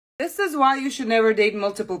This is why you should never date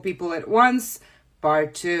multiple people at once.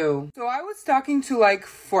 Part 2. So I was talking to like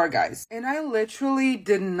 4 guys and I literally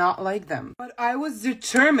did not like them. But I was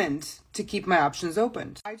determined to keep my options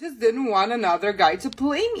open. I just didn't want another guy to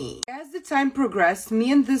play me. As the time progressed,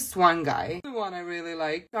 me and this one guy, the one I really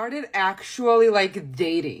liked, started actually like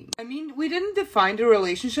dating. I mean, we didn't define the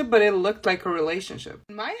relationship, but it looked like a relationship.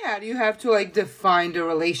 In my head, you have to like define the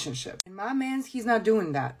relationship. And my man's, he's not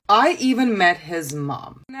doing that. I even met his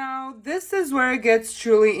mom. Now, this is where it gets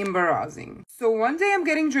truly embarrassing. So one day I'm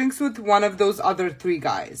getting drinks with one of those other 3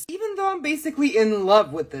 guys, even though I'm basically in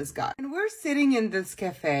love with this guy. And we're sitting in this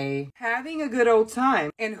cafe, having a good old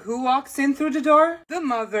time. And who walks in through the door? The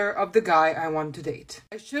mother of the guy I want to date.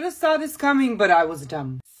 I should have saw this coming, but I was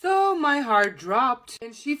dumb. So my heart dropped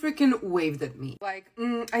and she freaking waved at me. Like,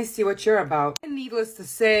 I see what you're about. And needless to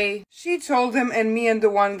say, she told him, and me and the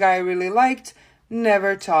one guy I really liked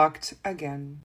never talked again.